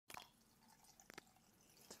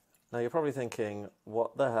Now you're probably thinking,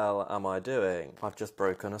 what the hell am I doing? I've just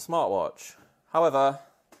broken a smartwatch. However,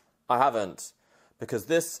 I haven't, because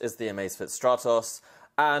this is the Amazfit Stratos,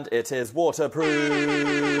 and it is waterproof.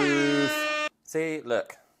 See,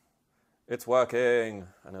 look, it's working,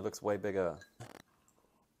 and it looks way bigger.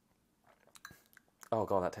 Oh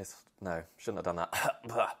god, that tastes, no, shouldn't have done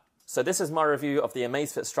that. So this is my review of the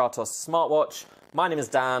Amazfit Stratos smartwatch. My name is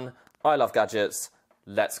Dan, I love gadgets,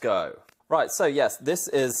 let's go. Right, so yes, this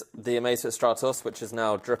is the Amazfit Stratos, which is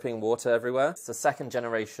now dripping water everywhere. It's the second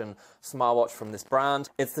generation smartwatch from this brand.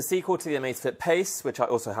 It's the sequel to the Amazfit Pace, which I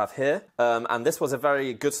also have here. And this was a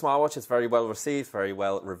very good smartwatch. It's very well received, very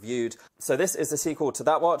well reviewed. So this is the sequel to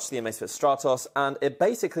that watch, the Amazfit Stratos, and it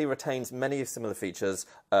basically retains many similar features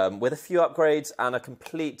with a few upgrades and a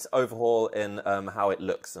complete overhaul in how it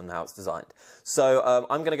looks and how it's designed. So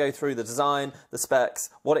I'm going to go through the design, the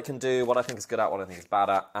specs, what it can do, what I think it's good at, what I think it's bad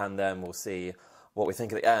at, and then we'll see what we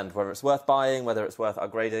think at the end, whether it's worth buying, whether it's worth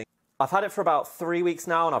upgrading. I've had it for about 3 weeks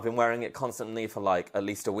now, and I've been wearing it constantly for like at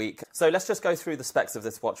least a week. So let's just go through the specs of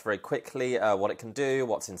this watch very quickly, what it can do,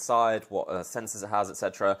 what's inside, what sensors it has,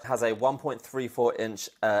 etc. It has a 1.34-inch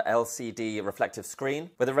LCD reflective screen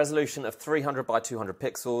with a resolution of 300 by 200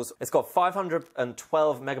 pixels. It's got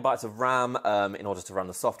 512 megabytes of RAM in order to run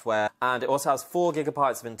the software, and it also has 4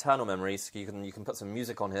 gigabytes of internal memory, so you can put some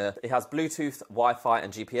music on here. It has Bluetooth, Wi-Fi,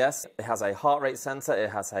 and GPS. It has a heart rate sensor. It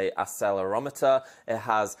has a Accelerometer. It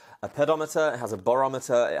has a Pedometer, it has a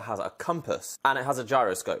Barometer, it has a compass, and it has a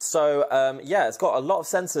gyroscope. So yeah, it's got a lot of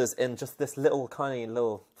sensors in just this little tiny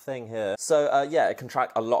little thing here. So yeah, it can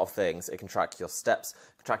track a lot of things. It can track your steps,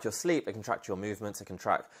 it can track your sleep, it can track your movements, it can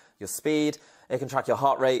track your speed, it can track your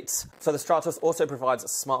heart rate. So the Stratos also provides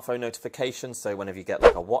smartphone notifications, so whenever you get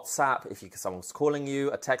like a WhatsApp, if someone's calling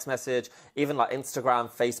you, a text message, even like Instagram,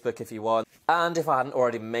 Facebook if you want. And if I hadn't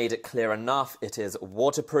already made it clear enough, it is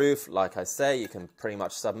waterproof. Like I say, you can pretty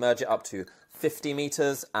much submerge it up to 50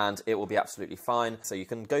 meters and it will be absolutely fine. So you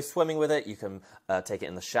can go swimming with it, you can take it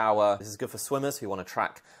in the shower. This is good for swimmers who want to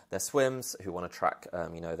track their swims, who want to track,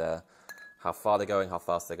 you know, how far they're going, how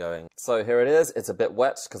fast they're going. So here it is. It's a bit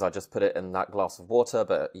wet because I just put it in that glass of water,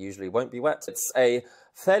 but it usually won't be wet. It's a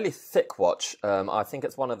fairly thick watch. I think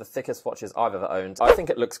it's one of the thickest watches I've ever owned. I think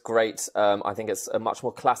it looks great. I think it's a much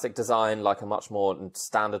more classic design, like a much more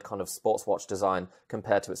standard kind of sports watch design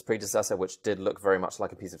compared to its predecessor, which did look very much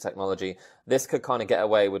like a piece of technology. This could kind of get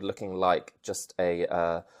away with looking like just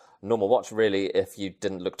a normal watch, really, if you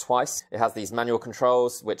didn't look twice. It has these manual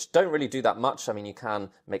controls, which don't really do that much. I mean, you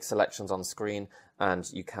can make selections on the screen and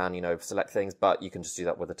you can, you know, select things, but you can just do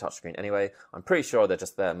that with a touchscreen anyway. I'm pretty sure they're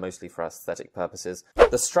just there mostly for aesthetic purposes.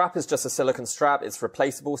 The strap is just a silicone strap. It's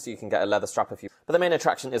replaceable, so you can get a leather strap if you... But the main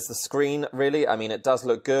attraction is the screen, really. I mean, it does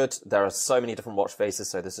look good. There are so many different watch faces,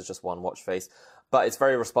 so this is just one watch face. But it's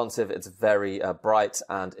very responsive, it's very bright,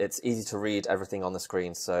 and it's easy to read everything on the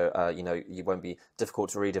screen, so you know, you won't be difficult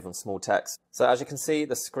to read even small text. So as you can see,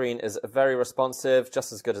 the screen is very responsive,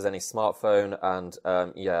 just as good as any smartphone,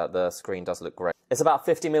 and yeah, the screen does look great. It's about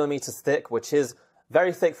 50 millimeters thick, which is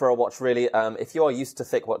very thick for a watch, really. If you are used to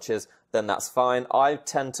thick watches, then that's fine. I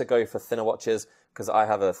tend to go for thinner watches, because I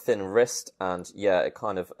have a thin wrist, and yeah, it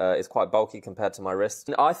kind of is quite bulky compared to my wrist.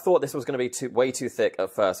 And I thought this was going to be way too thick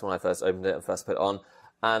at first when I first opened it and first put it on,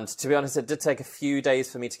 and to be honest, it did take a few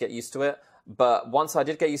days for me to get used to it. But once I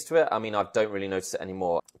did get used to it, I mean, I don't really notice it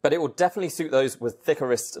anymore. But it will definitely suit those with thicker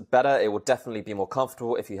wrists better. It will definitely be more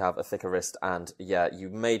comfortable if you have a thicker wrist. And yeah, you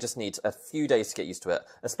may just need a few days to get used to it,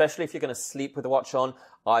 especially if you're going to sleep with the watch on.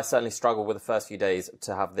 I certainly struggle with the first few days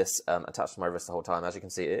to have this attached to my wrist the whole time. As you can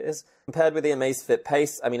see, it is. Compared with the Amazfit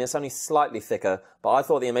Pace, I mean, it's only slightly thicker, but I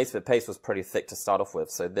thought the Amazfit Pace was pretty thick to start off with.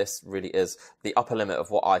 So this really is the upper limit of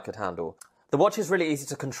what I could handle. The watch is really easy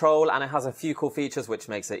to control, and it has a few cool features which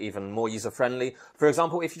makes it even more user-friendly. For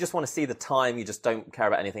example, if you just want to see the time, you just don't care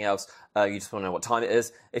about anything else, you just want to know what time it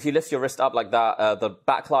is. If you lift your wrist up like that, the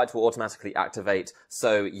backlight will automatically activate,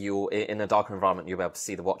 so you'll, in a darker environment, you'll be able to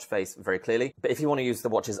see the watch face very clearly. But if you want to use the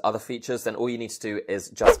watch's other features, then all you need to do is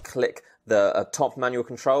just click the top manual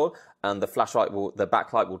control, and the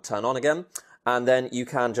backlight will turn on again. And then you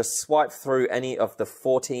can just swipe through any of the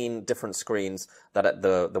 14 different screens that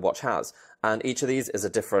the watch has. And each of these is a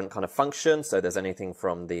different kind of function. So there's anything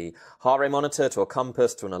from the heart rate monitor to a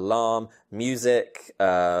compass to an alarm, music,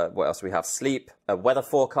 what else do we have? Sleep, a weather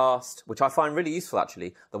forecast, which I find really useful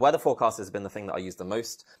actually. The weather forecast has been the thing that I use the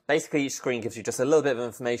most. Basically, each screen gives you just a little bit of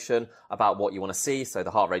information about what you want to see. So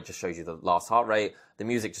the heart rate just shows you the last heart rate. The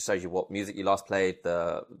music just shows you what music you last played.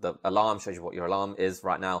 The alarm shows you what your alarm is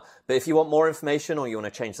right now. But if you want more information, or you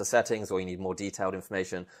want to change the settings, or you need more detailed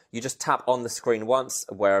information, you just tap on the screen once,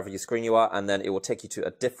 wherever your screen you are, and then it will take you to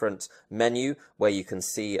a different menu where you can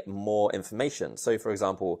see more information. So for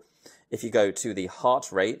example, if you go to the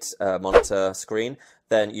heart rate monitor screen,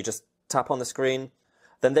 then you just tap on the screen.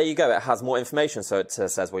 Then there you go, it has more information. So it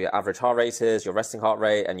says what your average heart rate is, your resting heart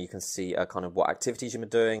rate, and you can see kind of what activities you've been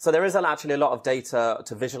doing. So there is actually a lot of data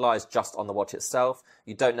to visualize just on the watch itself.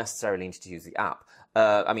 You don't necessarily need to use the app.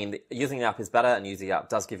 I mean, using the app is better, and using the app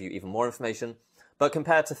does give you even more information. But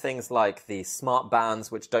compared to things like the smart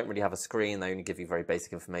bands, which don't really have a screen, they only give you very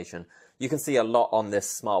basic information, you can see a lot on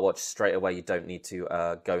this smartwatch straight away. You don't need to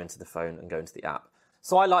go into the phone and go into the app.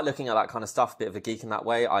 So I like looking at that kind of stuff, a bit of a geek in that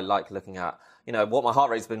way. I like looking at, you know, what my heart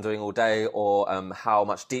rate's been doing all day, or how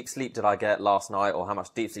much deep sleep did I get last night, or how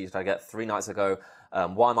much deep sleep did I get 3 nights ago?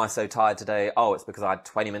 Why am I so tired today? Oh, it's because I had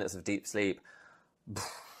 20 minutes of deep sleep.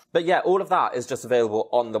 But yeah, all of that is just available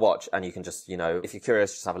on the watch, and you can just, you know, if you're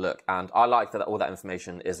curious, just have a look. And I like that all that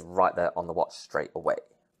information is right there on the watch straight away.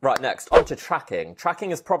 Right, next, onto tracking. Tracking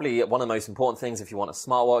is probably one of the most important things if you want a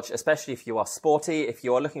smartwatch, especially if you are sporty. If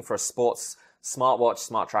you are looking for a sports smartwatch,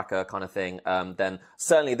 smart tracker kind of thing, then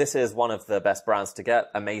certainly this is one of the best brands to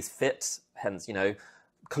get. Amazfit, hence, you know,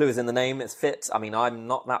 clue is in the name, it's fit. I mean, I'm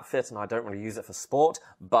not that fit and I don't really use it for sport,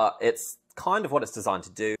 but it's kind of what it's designed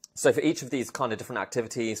to do. So for each of these kind of different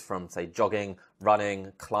activities, from say jogging,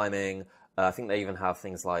 running, climbing, I think they even have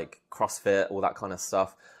things like CrossFit, all that kind of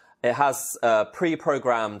stuff. It has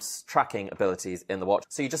pre-programmed tracking abilities in the watch.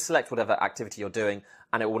 So you just select whatever activity you're doing,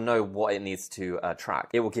 and it will know what it needs to track.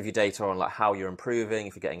 It will give you data on like how you're improving,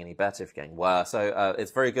 if you're getting any better, if you're getting worse. So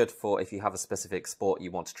it's very good for if you have a specific sport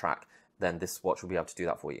you want to track, then this watch will be able to do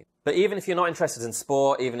that for you. But even if you're not interested in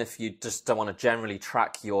sport, even if you just don't want to generally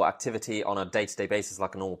track your activity on a day-to-day basis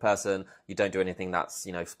like a normal person, you don't do anything that's,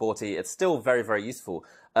 you know, sporty, it's still very, very useful.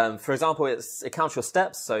 For example, it counts your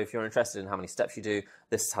steps. So if you're interested in how many steps you do,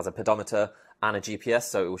 this has a pedometer and a GPS.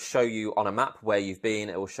 So it will show you on a map where you've been.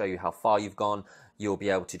 It will show you how far you've gone. You'll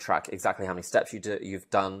be able to track exactly how many steps you've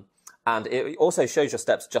done. And it also shows your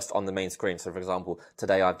steps just on the main screen. So for example,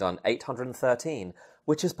 today I've done 813,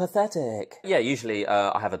 which is pathetic. Yeah, usually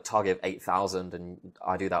I have a target of 8,000, and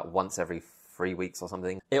I do that once every 3 weeks or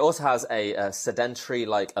something. It also has a sedentary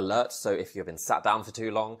like alert. So if you've been sat down for too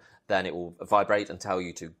long, then it will vibrate and tell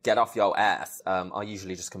you to get off your ass. I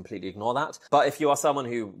usually just completely ignore that. But if you are someone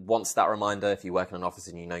who wants that reminder, if you work in an office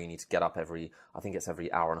and you know you need to get up every, I think it's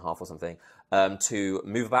every hour and a half or something, to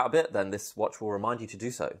move about a bit, then this watch will remind you to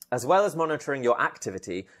do so. As well as monitoring your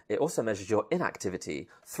activity, it also measures your inactivity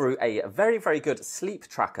through a very, very good sleep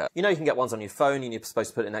tracker. You know, you can get ones on your phone, and you're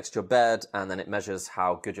supposed to put it next to your bed, and then it measures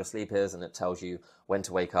how good your sleep is, and it tells you when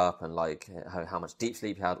to wake up and like how much deep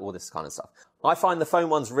sleep you had, all this kind of stuff. I find the phone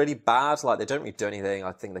ones really bad, like they don't really do anything.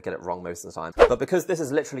 I think they get it wrong most of the time. But because this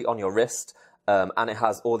is literally on your wrist, and it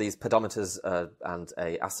has all these pedometers and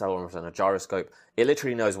a accelerometer and a gyroscope, it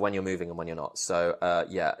literally knows when you're moving and when you're not. So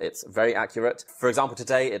yeah, it's very accurate. For example,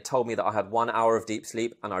 today it told me that I had 1 hour of deep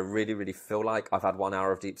sleep, and I really, really feel like I've had 1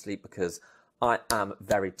 hour of deep sleep because I am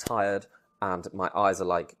very tired and my eyes are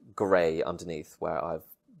like grey underneath where I've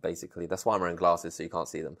basically, that's why I'm wearing glasses, so you can't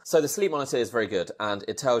see them. So the sleep monitor is very good, and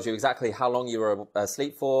it tells you exactly how long you were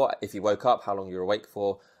asleep for, if you woke up, how long you were awake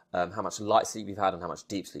for, how much light sleep you've had, and how much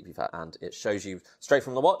deep sleep you've had. And it shows you straight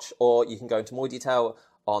from the watch, or you can go into more detail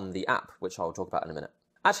on the app, which I'll talk about in a minute.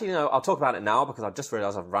 Actually, no, I'll talk about it now because I've just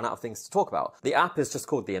realized I've run out of things to talk about. The app is just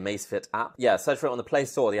called the Amazfit app. Yeah, search for it on the Play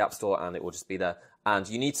Store or the App Store, and it will just be there. And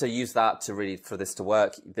you need to use that to really, for this to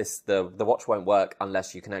work. The watch won't work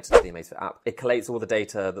unless you connect it to the Amazfit app. It collates all the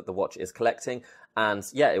data that the watch is collecting, and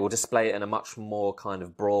yeah, it will display it in a much more kind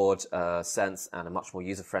of broad sense and a much more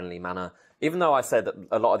user-friendly manner. Even though I said that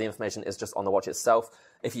a lot of the information is just on the watch itself,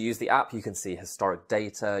 if you use the app, you can see historic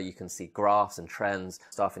data, you can see graphs and trends,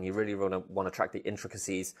 stuff, and you really want to track the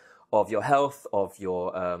intricacies of your health, of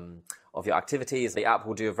your activities. The app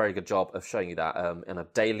will do a very good job of showing you that on a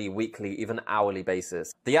daily, weekly, even hourly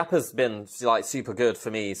basis. The app has been like super good for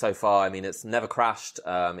me so far. I mean, it's never crashed,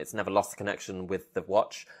 it's never lost the connection with the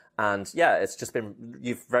watch, and yeah, it's just been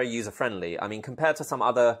very user-friendly. I mean, compared to some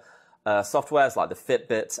other softwares like the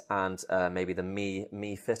Fitbit and maybe the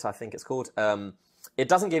Mi Fit, I think it's called, it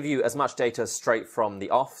doesn't give you as much data straight from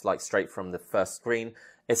the off, like straight from the first screen.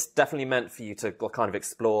 It's definitely meant for you to kind of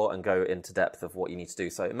explore and go into depth of what you need to do.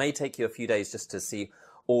 So it may take you a few days just to see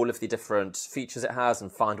all of the different features it has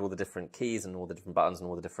and find all the different keys and all the different buttons and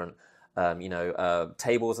all the different,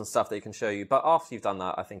 tables and stuff that it can show you. But after you've done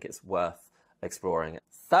that, I think it's worth exploring it.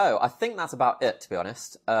 So I think that's about it, to be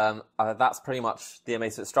honest. That's pretty much the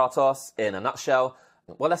Amazfit Stratos in a nutshell.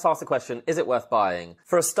 Well, let's ask the question, is it worth buying?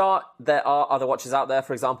 For a start, there are other watches out there.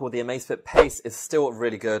 For example, the Amazfit Pace is still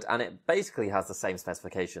really good, and it basically has the same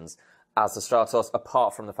specifications as the Stratos,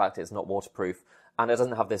 apart from the fact it's not waterproof, and it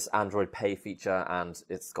doesn't have this Android Pay feature, and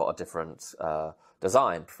it's got a different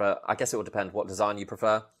design. I guess it will depend what design you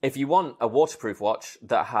prefer. If you want a waterproof watch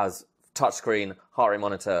that has touchscreen, heart rate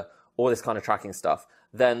monitor, all this kind of tracking stuff,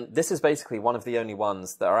 then this is basically one of the only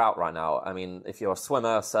ones that are out right now. I mean, if you're a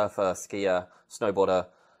swimmer, surfer, skier, snowboarder,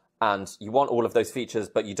 and you want all of those features,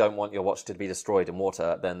 but you don't want your watch to be destroyed in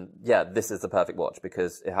water, then yeah, this is the perfect watch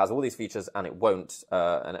because it has all these features and it won't,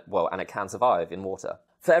 and it can survive in water.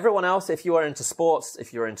 For everyone else, if you are into sports,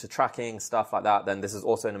 if you're into tracking, stuff like that, then this is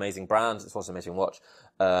also an amazing brand. It's also an amazing watch.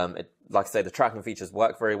 Like I say, the tracking features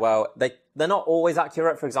work very well. They're not always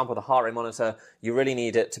accurate. For example, the heart rate monitor, you really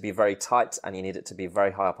need it to be very tight and you need it to be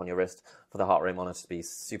very high up on your wrist for the heart rate monitor to be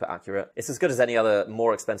super accurate. It's as good as any other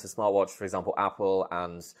more expensive smartwatch, for example, Apple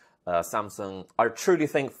and Samsung. I truly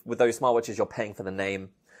think with those smartwatches, you're paying for the name.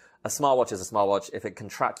 A smartwatch is a smartwatch. If it can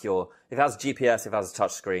track if it has GPS, if it has a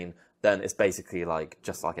touch screen, then it's basically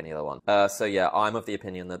just like any other one. So yeah, I'm of the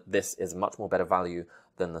opinion that this is much more better value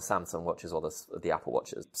than the Samsung watches or the Apple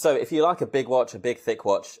watches. So if you like a big watch, a big thick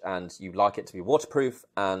watch, and you like it to be waterproof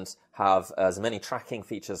and have as many tracking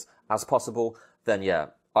features as possible, then yeah,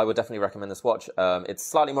 I would definitely recommend this watch. It's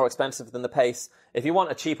slightly more expensive than the Pace. If you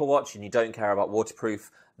want a cheaper watch and you don't care about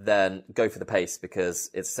waterproof, then go for the Pace because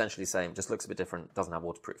it's essentially the same, just looks a bit different, doesn't have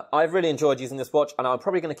waterproof. I've really enjoyed using this watch and I'm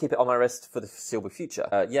probably going to keep it on my wrist for the foreseeable future.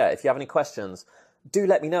 Yeah, if you have any questions, do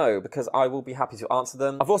let me know because I will be happy to answer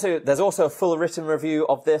them. There's also a full written review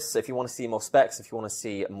of this. If you want to see more specs, if you want to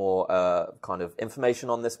see more kind of information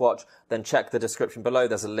on this watch, then check the description below.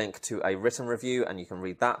 There's a link to a written review and you can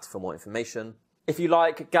read that for more information. If you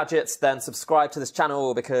like gadgets, then subscribe to this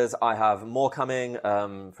channel because I have more coming.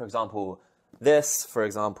 For example, this, for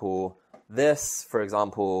example, this, for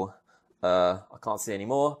example, I can't see any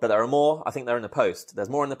more, but there are more. I think they're in the post. There's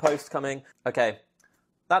more in the post coming. Okay,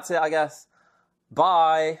 that's it, I guess.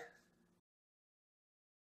 Bye.